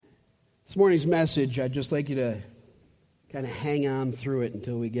This morning's message, I'd just like you to kind of hang on through it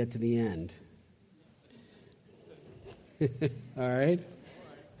until we get to the end. All right?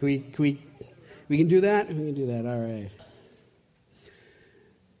 We can do that? We can do that, all right.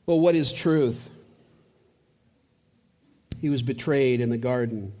 Well, what is truth? He was betrayed in the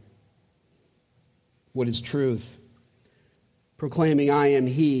garden. What is truth? Proclaiming, I am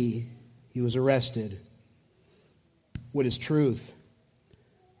he was arrested. What is truth?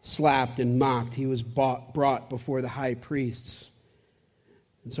 Slapped and mocked, he was brought before the high priests.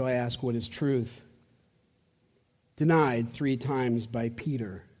 And so I ask, what is truth? Denied 3 times by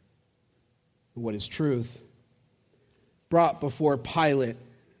Peter. What is truth? Brought before Pilate,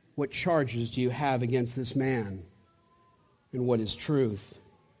 what charges do you have against this man? And what is truth?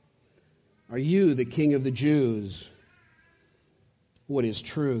 Are you the King of the Jews? What is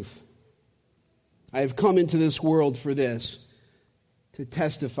truth? I have come into this world for this, to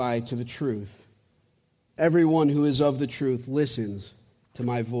testify to the truth. Everyone who is of the truth listens to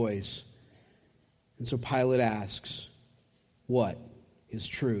my voice. And so Pilate asks, what is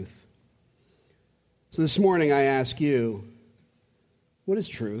truth? So this morning I ask you, what is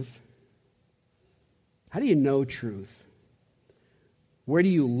truth? How do you know truth? Where do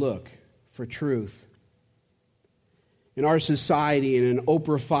you look for truth? In our society, in an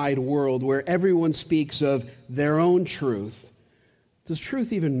Oprah-fied world where everyone speaks of their own truth, does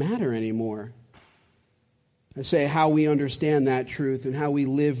truth even matter anymore? I say how we understand that truth and how we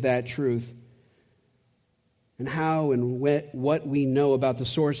live that truth and how and what we know about the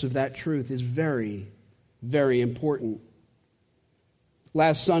source of that truth is very, very important.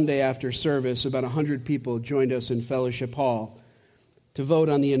 Last Sunday after service, about 100 people joined us in Fellowship Hall to vote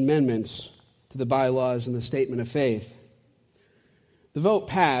on the amendments to the bylaws and the statement of faith. The vote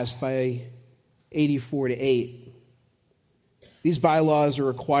passed by 84-8. These bylaws are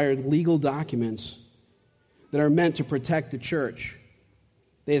required legal documents that are meant to protect the church.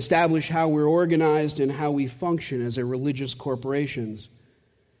 They establish how we're organized and how we function as a religious corporations.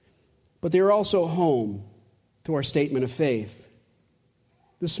 But they are also home to our statement of faith.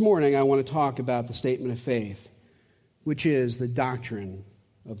 This morning I want to talk about the statement of faith, which is the doctrine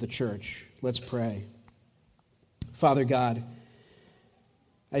of the church. Let's pray. Father God,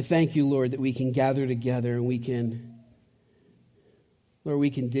 I thank you, Lord, that we can gather together and we can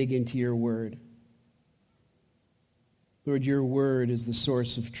dig into your word. Lord, your word is the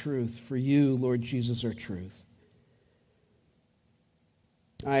source of truth. For you, Lord Jesus, are truth.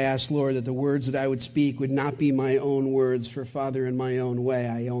 I ask, Lord, that the words that I would speak would not be my own words, for, Father, in my own way,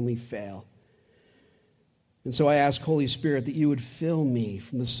 I only fail. And so I ask, Holy Spirit, that you would fill me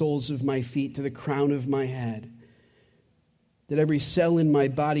from the soles of my feet to the crown of my head, that every cell in my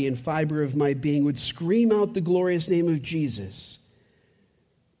body and fiber of my being would scream out the glorious name of Jesus.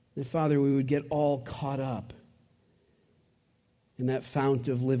 That, Father, we would get all caught up in that fount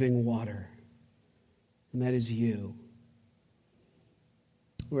of living water, and that is you.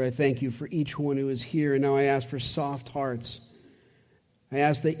 Lord, I thank you for each one who is here, and now I ask for soft hearts. I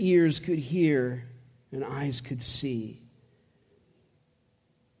ask that ears could hear and eyes could see.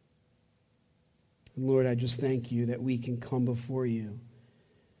 And Lord, I just thank you that we can come before you,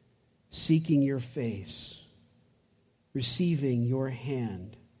 seeking your face, receiving your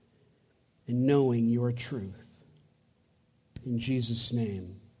hand, and knowing your truth. In Jesus'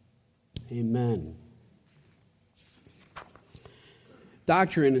 name, amen.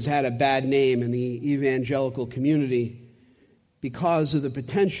 Doctrine has had a bad name in the evangelical community because of the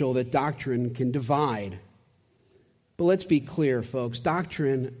potential that doctrine can divide. But let's be clear, folks.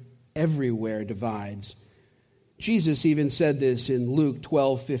 Doctrine everywhere divides. Jesus even said this in Luke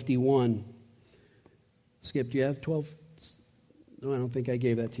 12:51. Skip, do you have 12? No, I don't think I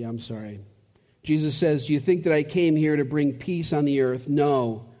gave that to you. I'm sorry. Jesus says, do you think that I came here to bring peace on the earth?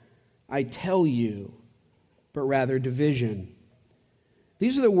 No, I tell you, but rather division.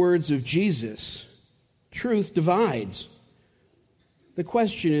 These are the words of Jesus. Truth divides. The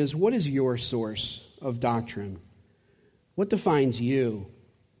question is, what is your source of doctrine? What defines you?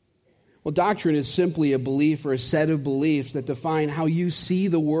 Well, doctrine is simply a belief or a set of beliefs that define how you see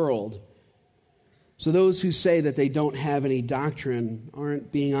the world. So those who say that they don't have any doctrine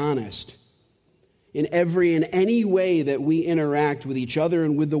aren't being honest. In every and any way that we interact with each other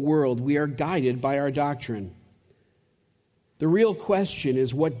and with the world, we are guided by our doctrine. The real question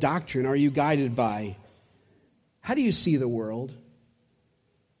is, what doctrine are you guided by? How do you see the world?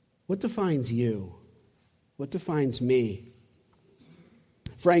 What defines you? What defines me?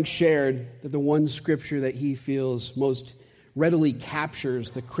 Frank shared that the one scripture that he feels most readily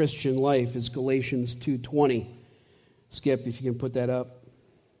captures the Christian life is Galatians 2:20. Skip, if you can put that up.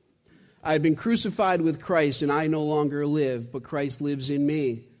 I have been crucified with Christ, and I no longer live, but Christ lives in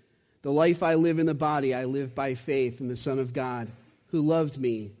me. The life I live in the body, I live by faith in the Son of God, who loved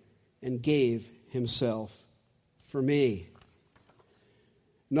me and gave himself for me.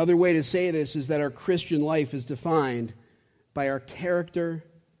 Another way to say this is that our Christian life is defined by our character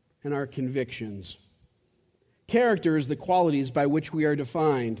and our convictions. Character is the qualities by which we are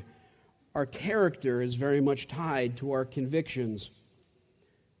defined. Our character is very much tied to our convictions.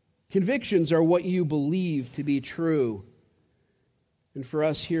 Convictions are what you believe to be true. And for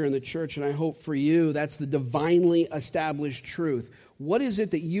us here in the church, and I hope for you, that's the divinely established truth. What is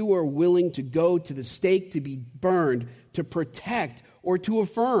it that you are willing to go to the stake to be burned, to protect, or to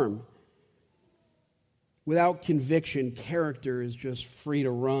affirm? Without conviction, character is just free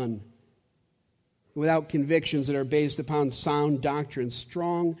to run. Without convictions that are based upon sound doctrine,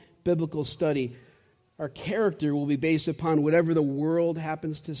 strong biblical study, our character will be based upon whatever the world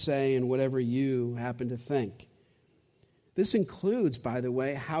happens to say and whatever you happen to think. This includes, by the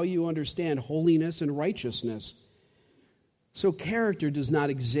way, how you understand holiness and righteousness. So character does not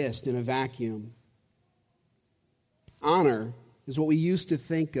exist in a vacuum. Honor is what we used to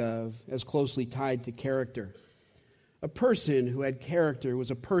think of as closely tied to character. A person who had character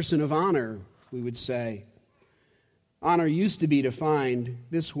was a person of honor, we would say. Honor used to be defined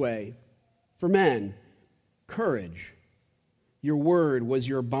this way. For men, courage. Your word was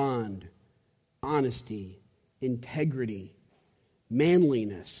your bond. Honesty, integrity,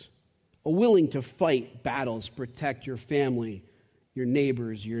 manliness, a willing to fight battles, protect your family, your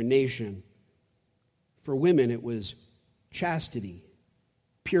neighbors, your nation. For women, it was chastity,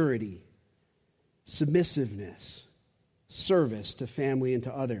 purity, submissiveness, service to family and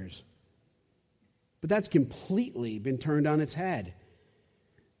to others. But that's completely been turned on its head.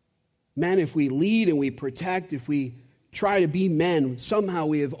 Men, if we lead and we protect, if we try to be men, somehow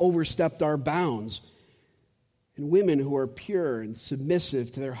we have overstepped our bounds. And women who are pure and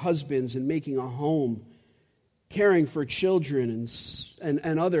submissive to their husbands and making a home, caring for children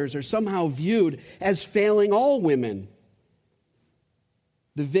and others are somehow viewed as failing all women.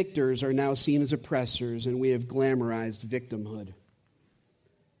 The victors are now seen as oppressors, and we have glamorized victimhood.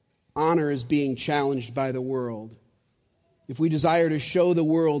 Honor is being challenged by the world. If we desire to show the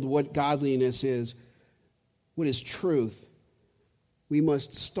world what godliness is, what is truth, we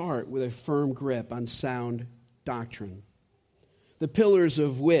must start with a firm grip on sound doctrine, the pillars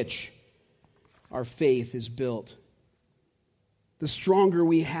of which our faith is built. The stronger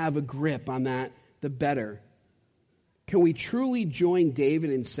we have a grip on that, the better. Can we truly join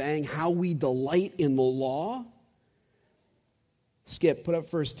David in saying how we delight in the law? Skip, put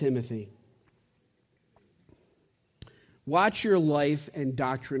up 1 Timothy. Watch your life and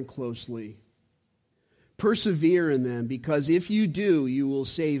doctrine closely. Persevere in them, because if you do, you will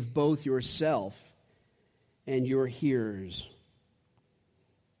save both yourself and your hearers.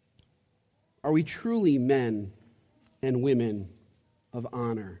 Are we truly men and women of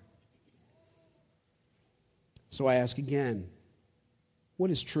honor? So I ask again,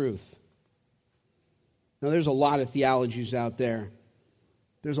 what is truth? Now, there's a lot of theologies out there.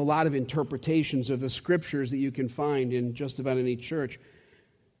 There's a lot of interpretations of the scriptures that you can find in just about any church.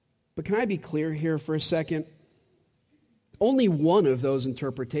 But can I be clear here for a second? Only one of those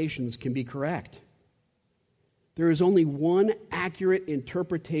interpretations can be correct. There is only one accurate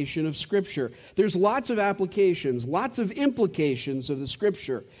interpretation of Scripture. There's lots of applications, lots of implications of the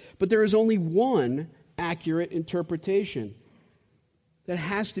Scripture, but there is only one accurate interpretation that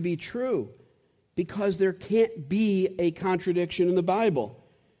has to be true, because there can't be a contradiction in the Bible.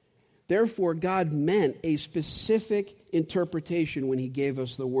 Therefore, God meant a specific interpretation when he gave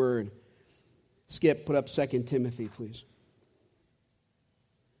us the word. Skip, put up 2 Timothy, please.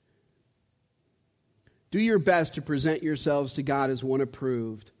 Do your best to present yourselves to God as one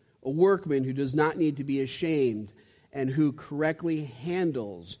approved, a workman who does not need to be ashamed and who correctly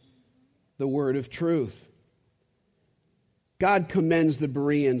handles the word of truth. God commends the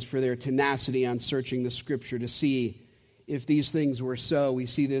Bereans for their tenacity on searching the Scripture to see if these things were so. We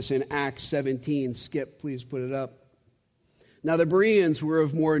see this in Acts 17. Skip, please put it up. Now the Bereans were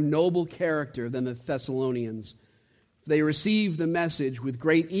of more noble character than the Thessalonians. They received the message with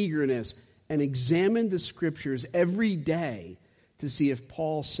great eagerness and examined the Scriptures every day to see if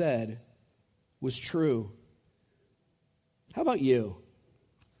Paul said was true. How about you?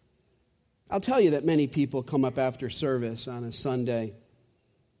 I'll tell you that many people come up after service on a Sunday.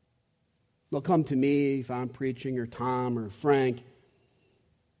 They'll come to me if I'm preaching, or Tom, or Frank.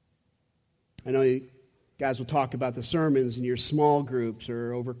 I know you guys will talk about the sermons in your small groups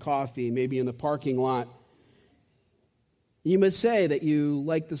or over coffee, maybe in the parking lot. You must say that you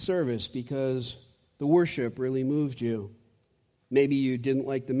liked the service because the worship really moved you. Maybe you didn't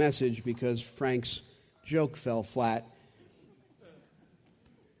like the message because Frank's joke fell flat.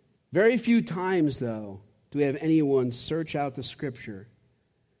 Very few times, though, do we have anyone search out the Scripture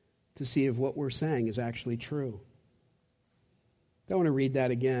to see if what we're saying is actually true. I want to read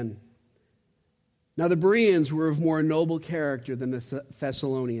that again. Now the Bereans were of more noble character than the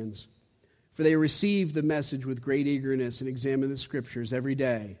Thessalonians, for they received the message with great eagerness and examined the Scriptures every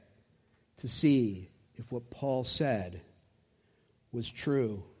day to see if what Paul said was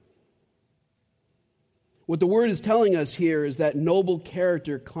true. What the Word is telling us here is that noble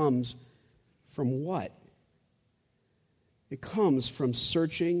character comes from what? It comes from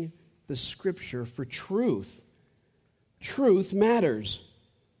searching the Scripture for truth. Truth matters.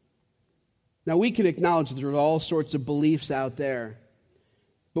 Now, we can acknowledge that there are all sorts of beliefs out there,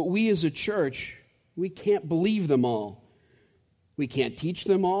 but we as a church, we can't believe them all. We can't teach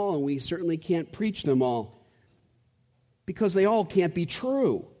them all, and we certainly can't preach them all, because they all can't be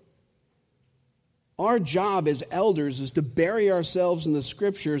true. Our job as elders is to bury ourselves in the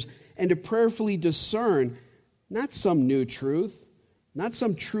Scriptures and to prayerfully discern not some new truth, not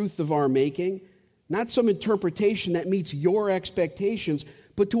some truth of our making, not some interpretation that meets your expectations,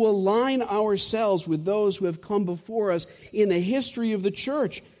 but to align ourselves with those who have come before us in the history of the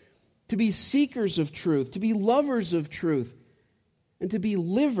church, to be seekers of truth, to be lovers of truth, and to be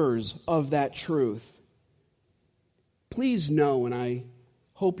livers of that truth. Please know, and I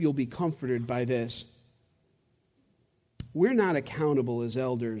hope you'll be comforted by this, we're not accountable as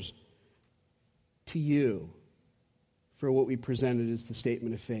elders to you for what we presented as the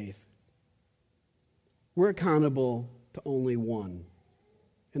statement of faith. We're accountable to only one,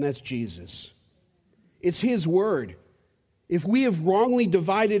 and that's Jesus. It's His Word. If we have wrongly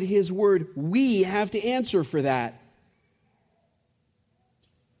divided His Word, we have to answer for that.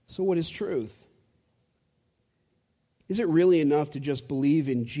 So what is truth? Is it really enough to just believe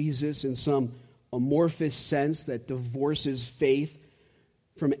in Jesus in some amorphous sense that divorces faith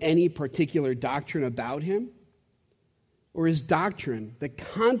from any particular doctrine about Him? Or is doctrine, the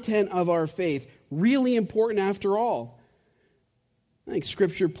content of our faith, really important after all? I think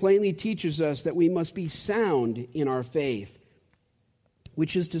Scripture plainly teaches us that we must be sound in our faith,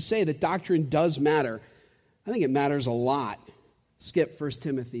 which is to say that doctrine does matter. I think it matters a lot. Skip 1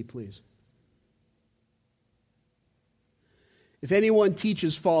 Timothy, please. If anyone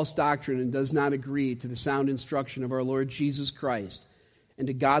teaches false doctrine and does not agree to the sound instruction of our Lord Jesus Christ and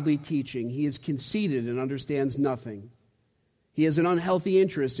to godly teaching, he is conceited and understands nothing. He has an unhealthy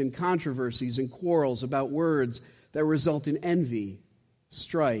interest in controversies and quarrels about words that result in envy,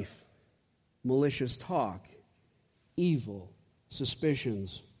 strife, malicious talk, evil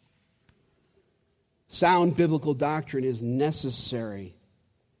suspicions. Sound biblical doctrine is necessary.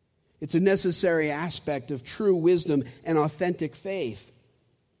 It's a necessary aspect of true wisdom and authentic faith.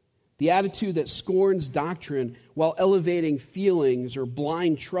 The attitude that scorns doctrine while elevating feelings or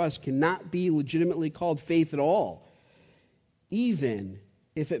blind trust cannot be legitimately called faith at all, even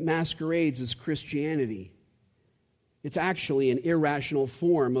if it masquerades as Christianity. It's actually an irrational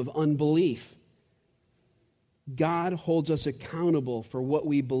form of unbelief. God holds us accountable for what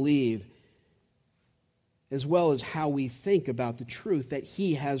we believe, as well as how we think about the truth that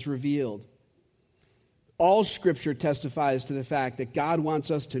He has revealed. All Scripture testifies to the fact that God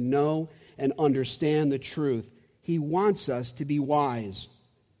wants us to know and understand the truth. He wants us to be wise.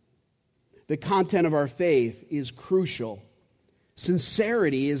 The content of our faith is crucial.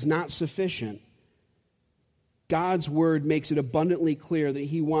 Sincerity is not sufficient. God's Word makes it abundantly clear that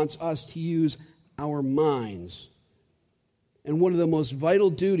He wants us to use our minds. And one of the most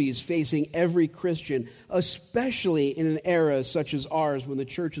vital duties facing every Christian, especially in an era such as ours when the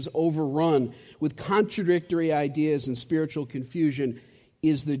church is overrun with contradictory ideas and spiritual confusion,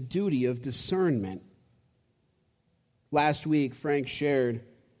 is the duty of discernment. Last week, Frank shared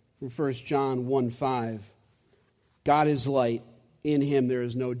from 1 John 1:5, God is light, in Him there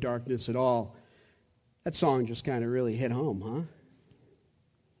is no darkness at all. That song just kind of really hit home, huh?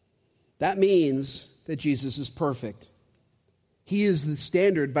 That means that Jesus is perfect. He is the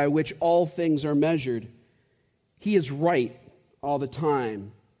standard by which all things are measured. He is right all the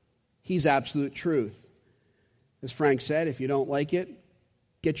time. He's absolute truth. As Frank said, if you don't like it,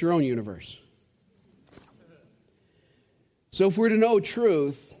 get your own universe. So if we're to know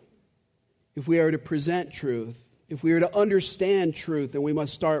truth, if we are to present truth, if we are to understand truth, then we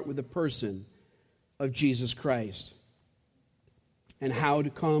must start with the person of Jesus Christ. And how to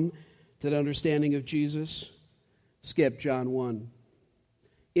come to the understanding of Jesus? Skip John 1.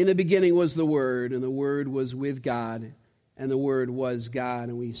 In the beginning was the Word, and the Word was with God, and the Word was God.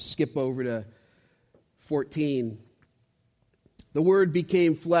 And we skip over to 14. The Word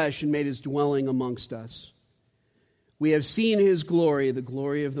became flesh and made his dwelling amongst us. We have seen his glory, the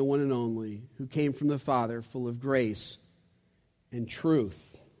glory of the one and only, who came from the Father, full of grace and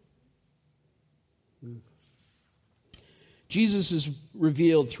truth. Jesus is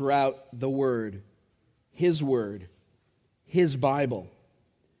revealed throughout the Word, his Bible.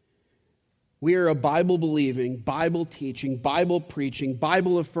 We are a Bible-believing, Bible-teaching, Bible-preaching,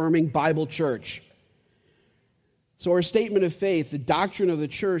 Bible-affirming Bible church. So our statement of faith, the doctrine of the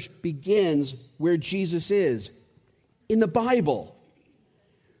church, begins where Jesus is, in the Bible.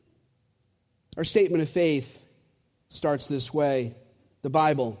 Our statement of faith starts this way, the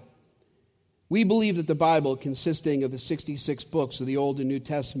Bible. We believe that the Bible, consisting of the 66 books of the Old and New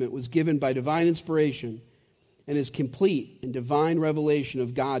Testament, was given by divine inspiration and is complete in divine revelation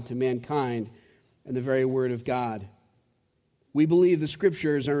of God to mankind and the very Word of God. We believe the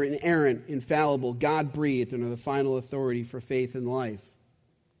Scriptures are inerrant, infallible, God-breathed, and are the final authority for faith and life.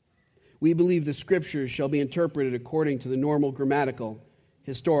 We believe the Scriptures shall be interpreted according to the normal grammatical,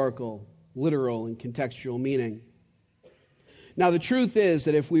 historical, literal, and contextual meaning. Now, the truth is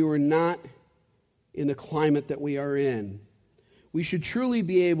that if we were not in the climate that we are in, we should truly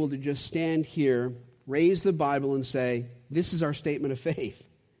be able to just stand here, raise the Bible, and say, this is our statement of faith.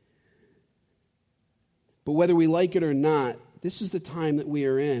 But whether we like it or not, this is the time that we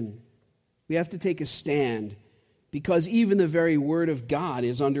are in. We have to take a stand, because even the very Word of God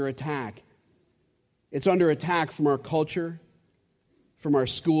is under attack. It's under attack from our culture, from our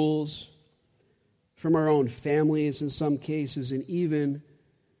schools, from our own families in some cases, and even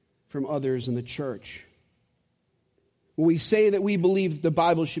from others in the church. When we say that we believe the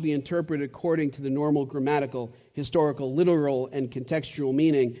Bible should be interpreted according to the normal grammatical, historical, literal, and contextual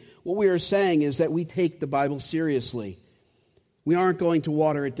meaning, what we are saying is that we take the Bible seriously. We aren't going to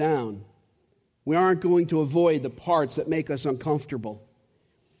water it down. We aren't going to avoid the parts that make us uncomfortable.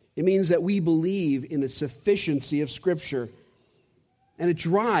 It means that we believe in the sufficiency of Scripture, and it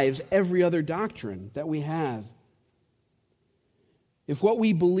drives every other doctrine that we have. If what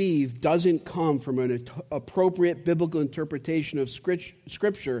we believe doesn't come from an appropriate biblical interpretation of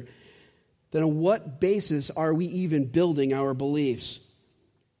Scripture, then on what basis are we even building our beliefs?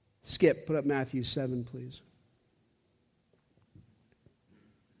 Skip, put up Matthew 7, please.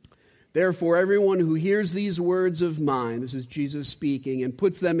 Therefore, everyone who hears these words of mine, this is Jesus speaking, and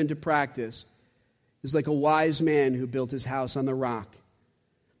puts them into practice, is like a wise man who built his house on the rock.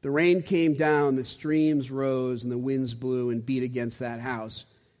 The rain came down, the streams rose, and the winds blew and beat against that house.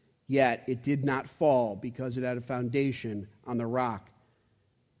 Yet it did not fall because it had a foundation on the rock.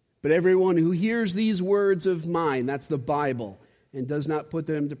 But everyone who hears these words of mine, that's the Bible, and does not put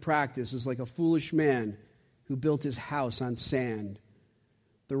them into practice is like a foolish man who built his house on sand.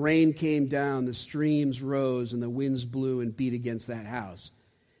 The rain came down, the streams rose, and the winds blew and beat against that house.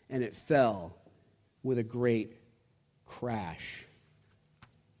 And it fell with a great crash.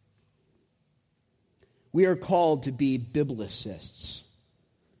 We are called to be biblicists.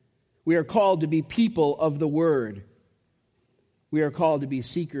 We are called to be people of the Word. We are called to be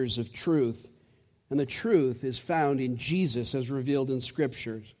seekers of truth. And the truth is found in Jesus as revealed in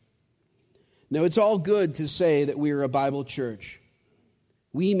Scriptures. Now, it's all good to say that we are a Bible church.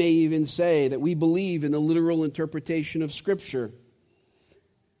 We may even say that we believe in the literal interpretation of Scripture.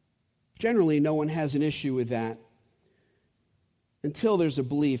 Generally, no one has an issue with that until there's a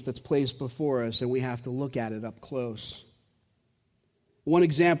belief that's placed before us and we have to look at it up close. One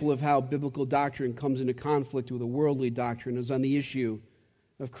example of how biblical doctrine comes into conflict with a worldly doctrine is on the issue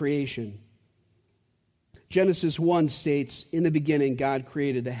of creation. Genesis 1 states, "In the beginning, God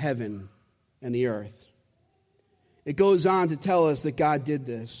created the heaven and the earth." It goes on to tell us that God did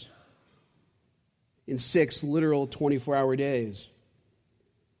this in 6 literal 24-hour days.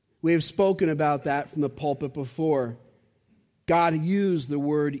 We have spoken about that from the pulpit before. God used the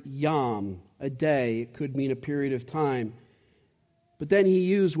word yom, a day. It could mean a period of time. But then he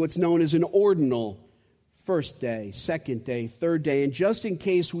used what's known as an ordinal, first day, second day, third day. And just in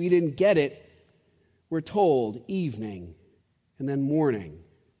case we didn't get it, we're told evening and then morning,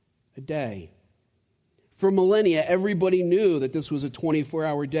 a day. For millennia, everybody knew that this was a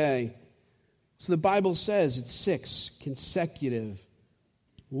 24-hour day. So the Bible says it's 6 consecutive,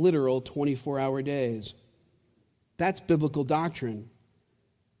 literal 24-hour days. That's biblical doctrine.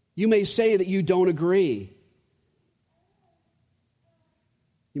 You may say that you don't agree.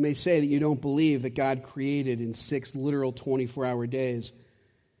 You may say that you don't believe that God created in 6 literal 24-hour days.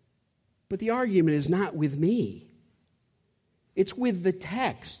 But the argument is not with me. It's with the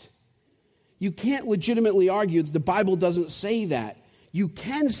text. You can't legitimately argue that the Bible doesn't say that. You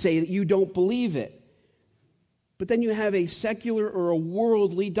can say that you don't believe it. But then you have a secular or a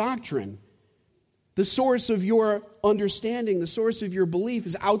worldly doctrine. The source of your understanding, the source of your belief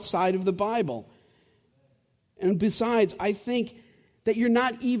is outside of the Bible. And besides, I think that you're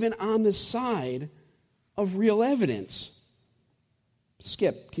not even on the side of real evidence.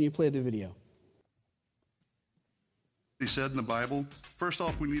 Skip, can you play the video? He said in the Bible, first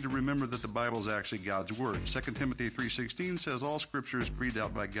off, we need to remember that the Bible is actually God's Word. 2 Timothy 3:16 says all Scripture is breathed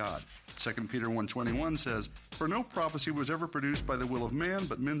out by God. 2 Peter 1:21 says, for no prophecy was ever produced by the will of man,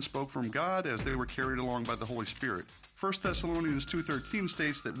 but men spoke from God as they were carried along by the Holy Spirit. 1 Thessalonians 2:13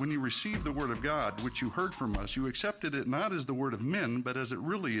 states that when you received the Word of God, which you heard from us, you accepted it not as the word of men, but as it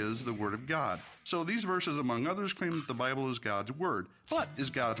really is the Word of God. So these verses, among others, claim that the Bible is God's Word. But is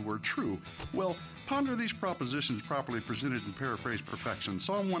God's Word true? Well, ponder these propositions properly presented in paraphrased perfection.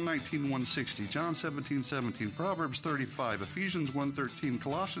 Psalm 119:160, John 17:17, Proverbs 35, Ephesians 1:13,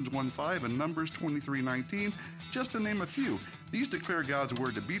 Colossians 1:5, and Numbers 23:19, just to name a few. These declare God's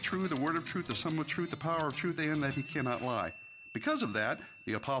Word to be true, the Word of truth, the sum of truth, the power of truth, and that He cannot lie. Because of that,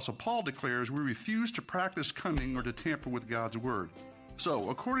 the Apostle Paul declares we refuse to practice cunning or to tamper with God's Word. So,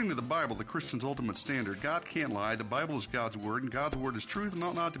 according to the Bible, the Christian's ultimate standard, God can't lie, the Bible is God's Word, and God's Word is truth and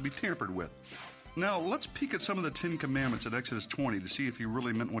ought not to be tampered with. Now, let's peek at some of the 10 Commandments in Exodus 20 to see if he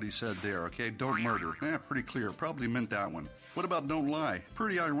really meant what he said there, okay? Don't murder. Pretty clear. Probably meant that one. What about don't lie?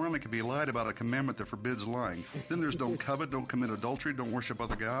 Pretty ironic if he lied about a commandment that forbids lying. Then there's don't covet, don't commit adultery, don't worship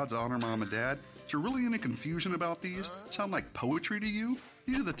other gods, honor mom and dad. Is there really any confusion about these? Sound like poetry to you?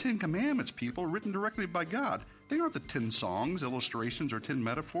 These are the 10 Commandments, people, written directly by God. They aren't the 10 songs, illustrations, or 10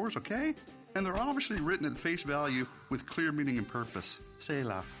 metaphors, okay? And they're obviously written at face value with clear meaning and purpose.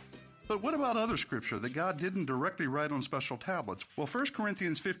 Selah. But what about other scripture that God didn't directly write on special tablets? Well, 1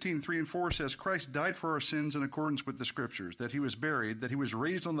 Corinthians 15:3 and 4 says Christ died for our sins in accordance with the scriptures, that he was buried, that he was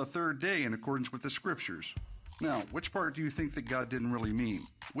raised on the third day in accordance with the scriptures. Now, which part do you think that God didn't really mean?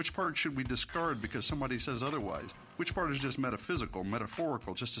 Which part should we discard because somebody says otherwise? Which part is just metaphysical,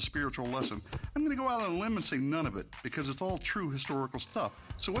 metaphorical, just a spiritual lesson? I'm going to go out on a limb and say none of it, because it's all true historical stuff.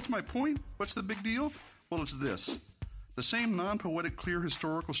 So what's my point? What's the big deal? Well, it's this. The same non-poetic, clear,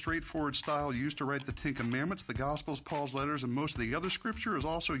 historical, straightforward style used to write the 10 Commandments, the Gospels, Paul's letters, and most of the other scripture is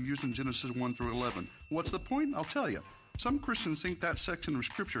also used in Genesis 1 through 11. What's the point? I'll tell you. Some Christians think that section of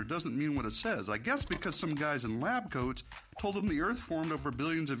scripture doesn't mean what it says. I guess because some guys in lab coats told them the earth formed over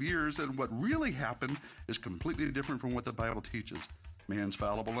billions of years and what really happened is completely different from what the Bible teaches. Man's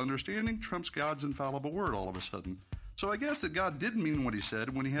fallible understanding trumps God's infallible word all of a sudden. So I guess that God did mean what he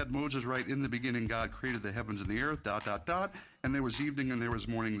said when he had Moses write, in the beginning God created the heavens and the earth, ... and there was evening and there was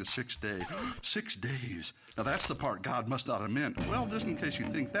morning the sixth day. 6 days. Now that's the part God must not have meant. Well, just in case you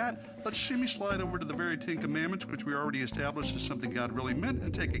think that, let's shimmy slide over to the very 10 Commandments, which we already established as something God really meant,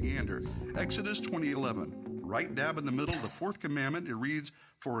 and take a gander. Exodus 20:11. Right dab in the middle, the 4th commandment, it reads,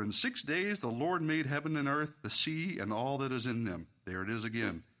 for in 6 days the Lord made heaven and earth, the sea, and all that is in them. There it is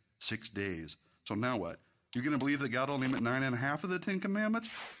again. 6 days. So now what? You're going to believe that God only meant 9.5 of the 10 Commandments?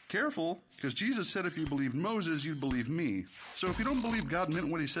 Careful, because Jesus said if you believed Moses, you'd believe me. So if you don't believe God meant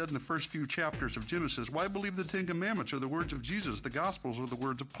what he said in the first few chapters of Genesis, why believe the 10 Commandments or the words of Jesus, the Gospels, or the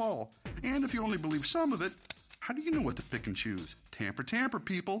words of Paul? And if you only believe some of it, how do you know what to pick and choose? Tamper,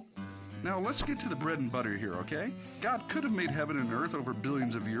 people. Now, let's get to the bread and butter here, okay? God could have made heaven and earth over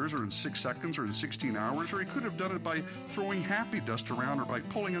billions of years, or in 6 seconds, or in 16 hours, or he could have done it by throwing happy dust around or by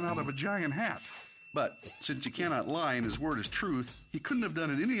pulling it out of a giant hat. But since he cannot lie and his word is truth, he couldn't have done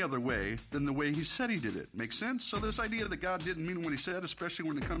it any other way than the way he said he did it. Make sense? So this idea that God didn't mean what he said, especially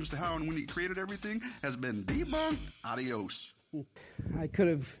when it comes to how and when he created everything, has been debunked. Adios. I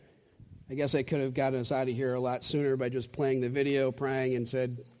guess I could have gotten us out of here a lot sooner by just playing the video, praying, and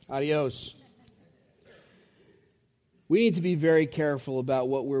said, adios. We need to be very careful about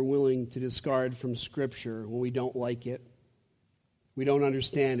what we're willing to discard from Scripture when we don't like it, we don't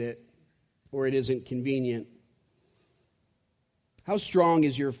understand it, or it isn't convenient. How strong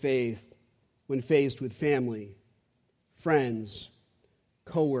is your faith when faced with family, friends,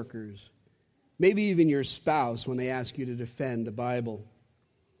 coworkers, maybe even your spouse when they ask you to defend the Bible?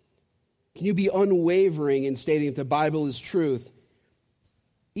 Can you be unwavering in stating that the Bible is truth,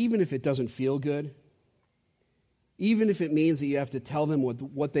 even if it doesn't feel good? Even if it means that you have to tell them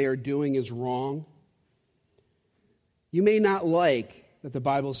what they are doing is wrong? You may not like that the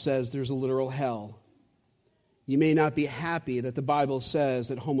Bible says there's a literal hell. You may not be happy that the Bible says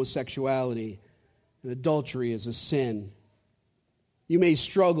that homosexuality and adultery is a sin. You may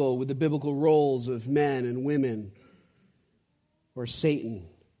struggle with the biblical roles of men and women or Satan.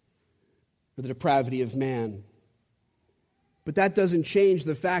 or the depravity of man. But that doesn't change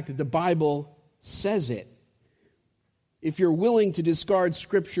the fact that the Bible says it. If you're willing to discard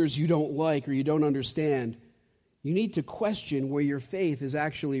scriptures you don't like or you don't understand, you need to question where your faith is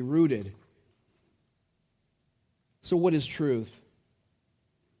actually rooted. So what is truth?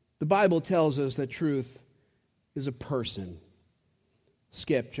 The Bible tells us that truth is a person.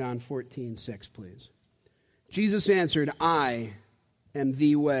 Skip John 14:6, please. Jesus answered, I am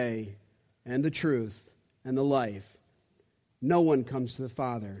the way and the truth and the life. No one comes to the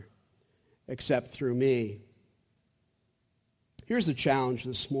Father except through me. Here's the challenge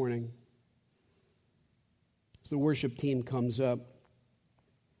this morning. As the worship team comes up,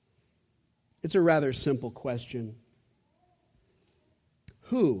 it's a rather simple question.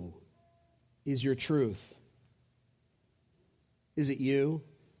 Who is your truth? Is it you?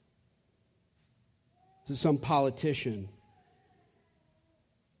 Is it some politician?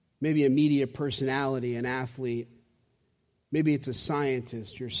 Maybe a media personality, an athlete. Maybe it's a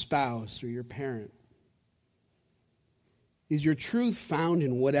scientist, your spouse, or your parent. Is your truth found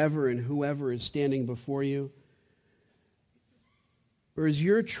in whatever and whoever is standing before you? Or is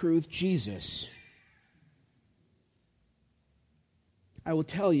your truth Jesus? I will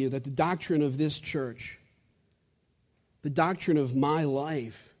tell you that the doctrine of this church, the doctrine of my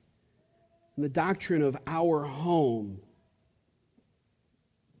life, and the doctrine of our home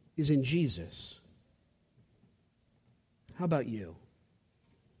is in Jesus. How about you?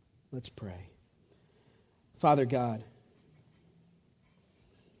 Let's pray. Father God,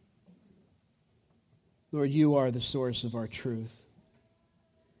 Lord, you are the source of our truth.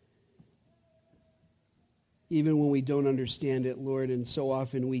 Even when we don't understand it, Lord, and so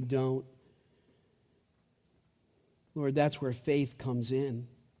often we don't. Lord, that's where faith comes in.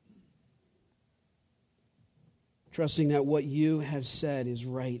 Trusting that what you have said is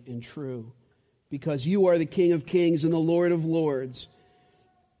right and true, because you are the King of Kings and the Lord of Lords.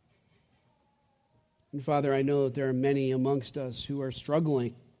 And Father, I know that there are many amongst us who are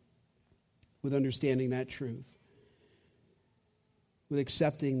struggling with understanding that truth, with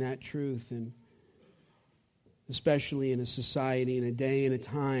accepting that truth, and especially in a society, in a day and a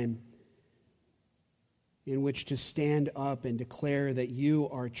time in which to stand up and declare that you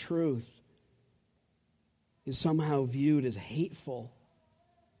are truth is somehow viewed as hateful,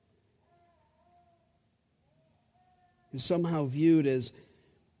 is somehow viewed as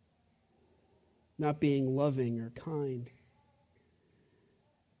not being loving or kind.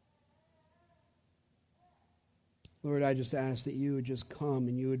 Lord, I just ask that you would just come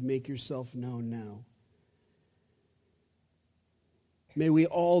and you would make yourself known now. May we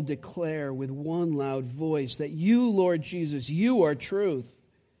all declare with one loud voice that you, Lord Jesus, you are truth.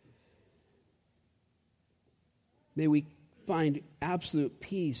 May we find absolute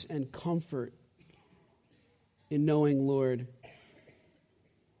peace and comfort in knowing, Lord,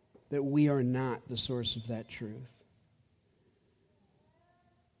 that we are not the source of that truth.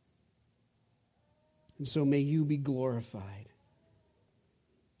 And so may you be glorified.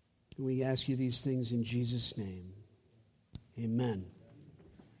 And we ask you these things in Jesus' name. Amen.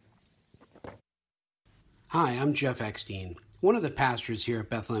 Hi, I'm Jeff Eckstein, one of the pastors here at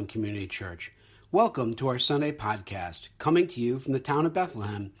Bethlehem Community Church. Welcome to our Sunday podcast, coming to you from the town of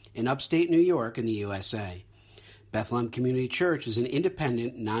Bethlehem in upstate New York in the USA. Bethlehem Community Church is an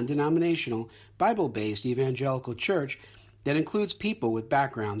independent, non-denominational, Bible-based evangelical church that includes people with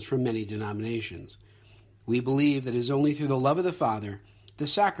backgrounds from many denominations. We believe that it is only through the love of the Father, the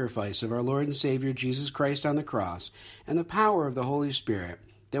sacrifice of our Lord and Savior Jesus Christ on the cross, and the power of the Holy Spirit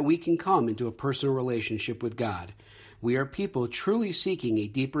that we can come into a personal relationship with God. We are people truly seeking a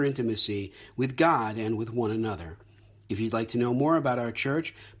deeper intimacy with God and with one another. If you'd like to know more about our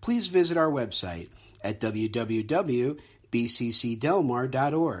church, please visit our website at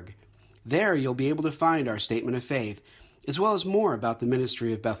www.bccdelmar.org. There you'll be able to find our statement of faith, as well as more about the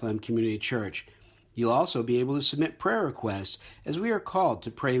ministry of Bethlehem Community Church. You'll also be able to submit prayer requests as we are called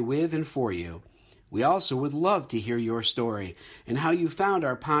to pray with and for you. We also would love to hear your story and how you found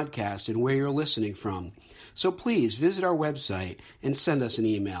our podcast and where you're listening from. So please visit our website and send us an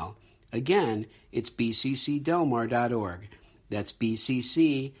email. Again, it's bccdelmar.org. That's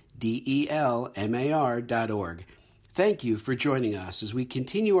bccdelmar.org. Thank you for joining us as we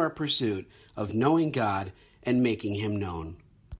continue our pursuit of knowing God and making Him known.